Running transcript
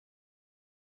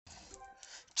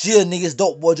Chill, niggas,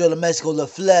 dope boy, drill Mexico, little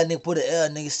flat, nigga, put the L,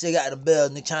 nigga, still got the bell,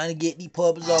 nigga, trying to get these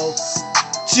puppies off.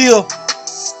 Chill,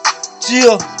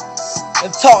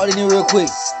 and talk to them real quick.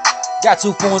 Got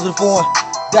 2 phones in the phone,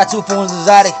 got 2 phones in the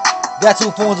exotic, got 2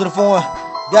 phones in the phone,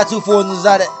 got 2 phones in the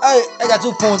exotic. Hey, I got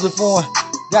 2 phones in the phone,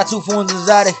 got 2 phones in the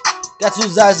exotic, got 2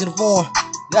 exotics in the phone,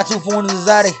 got 2 phones in the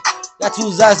exotic, got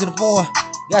 2 exotics in the phone,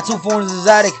 got 2 phones in the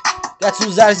exotic, got 2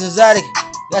 exotics in the exotic.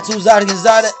 Got 2 exotic and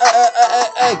exotic,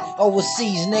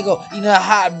 overseas, nigga. Eating a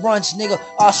hot brunch, nigga.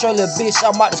 Australia, bitch.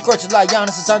 I'm about to scratch it like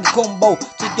Giannis and Combo.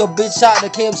 Took your bitch out the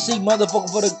KFC, motherfucker,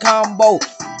 for the combo.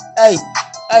 Hey,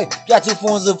 got 2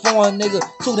 phones in the phone, nigga.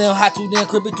 2 damn hot, 2 damn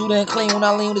crispy, 2 damn clean. When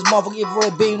I lean with this motherfucker, get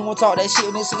very big. You don't want to talk that shit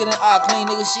when they sick of that all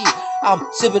clean, nigga. Shit, I'm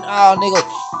sipping all, nigga.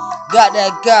 Got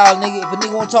that gal, nigga. If a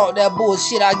nigga want to talk that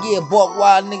bullshit, I get buck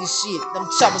wild, nigga. Shit, them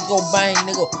choppers go bang,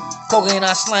 nigga. Cocaine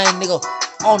I slang, nigga.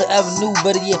 On the avenue,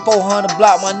 better get 400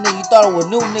 block, my nigga. You thought it was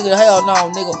new, nigga? Hell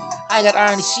no, nigga. I ain't got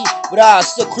iron shit, but I'll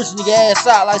still Christian nigga ass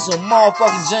out like some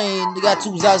motherfucking Jane. They got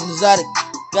 2 exotics and exotic,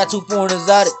 got 2 foreign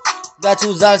exotic, got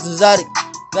 2 exotics and exotic,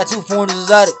 got 2 foreign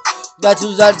exotic, got 2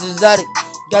 exotics and exotic,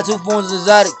 got 2 foreign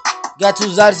exotic, got 2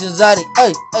 exotics and exotic.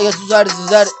 Hey, got 2 exotics and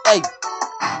exotic. Hey,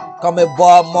 call me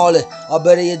Bob Marley, I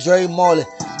better get Dre Marley.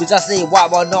 Bitch, I say white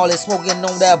boy gnarly, smoking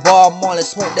on that Bob Marley,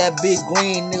 smoke that big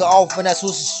green nigga off and that's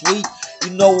what's sweet.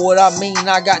 You know what I mean,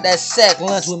 I got that sack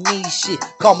lunch with me, shit.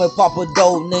 Call me Papa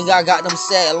Doe, nigga, I got them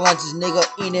sack lunches, nigga.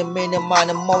 Any minute,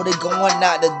 mind more, they going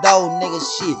out the door, nigga,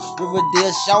 shit. Riverdale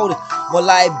shouted, more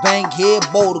like Bankhead,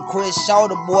 Boulder, Chris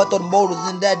Shouter, boy, I throw the motors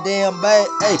in that damn bag.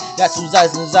 Hey, got 2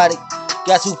 exotics and exotic,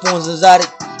 got 2 phones and exotic,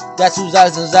 got 2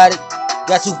 exotics and exotic,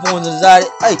 got 2 phones and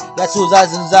exotic, hey, got 2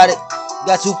 exotics and exotic,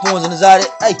 got 2 phones and exotic,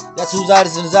 hey, got 2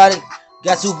 exotics and exotic,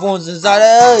 got 2 phones and exotic,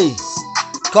 hey,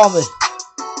 call me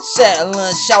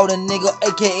Satlin, shouting nigga,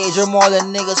 aka Dre Marley,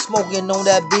 nigga, smoking on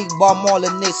that big Bob Marley,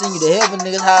 nigga, send you to heaven,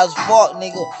 niggas high as fuck,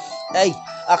 nigga. Hey,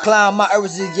 I climb my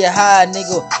earth to get high,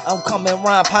 nigga. I'm coming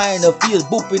round, pieing the fields,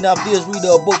 booping out fields, read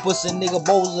a book, pussy, nigga,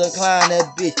 Boza, climb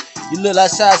that bitch. You look like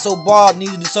side, so Bob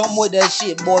need to do something with that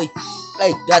shit, boy.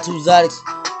 Hey, got 2 exotics,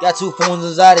 got 2 phones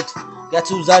and exotics, got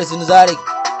 2 exotics and exotic,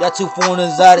 got 2 phones and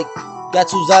exotic, got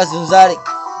 2 exotics and exotic,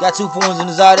 got 2 phones and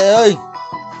exotic, hey.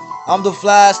 I'm the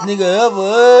flyest nigga ever,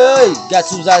 hey. Got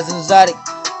 2 exotics and exotic,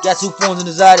 got 2 phones and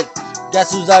exotic, got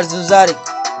 2 exotics and exotic,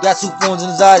 got 2 phones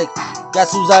and exotic, got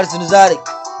 2 exotics and exotic,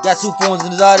 got 2 phones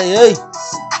and exotic, hey.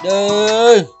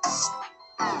 Hey.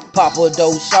 Papa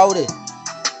Doe shouted,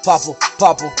 Papa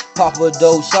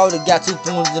Doe shouted, got 2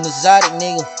 phones and exotic,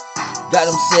 nigga. Got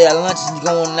them sad lunches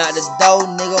going out the door,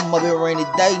 nigga. Might be a rainy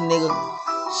day, nigga.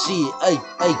 Shit,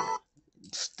 hey.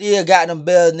 Still got them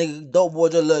bells, nigga. Dope boy,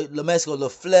 just Mexico, little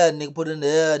flare, nigga. Put in the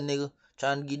air, nigga.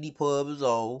 Trying to get these pubs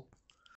off.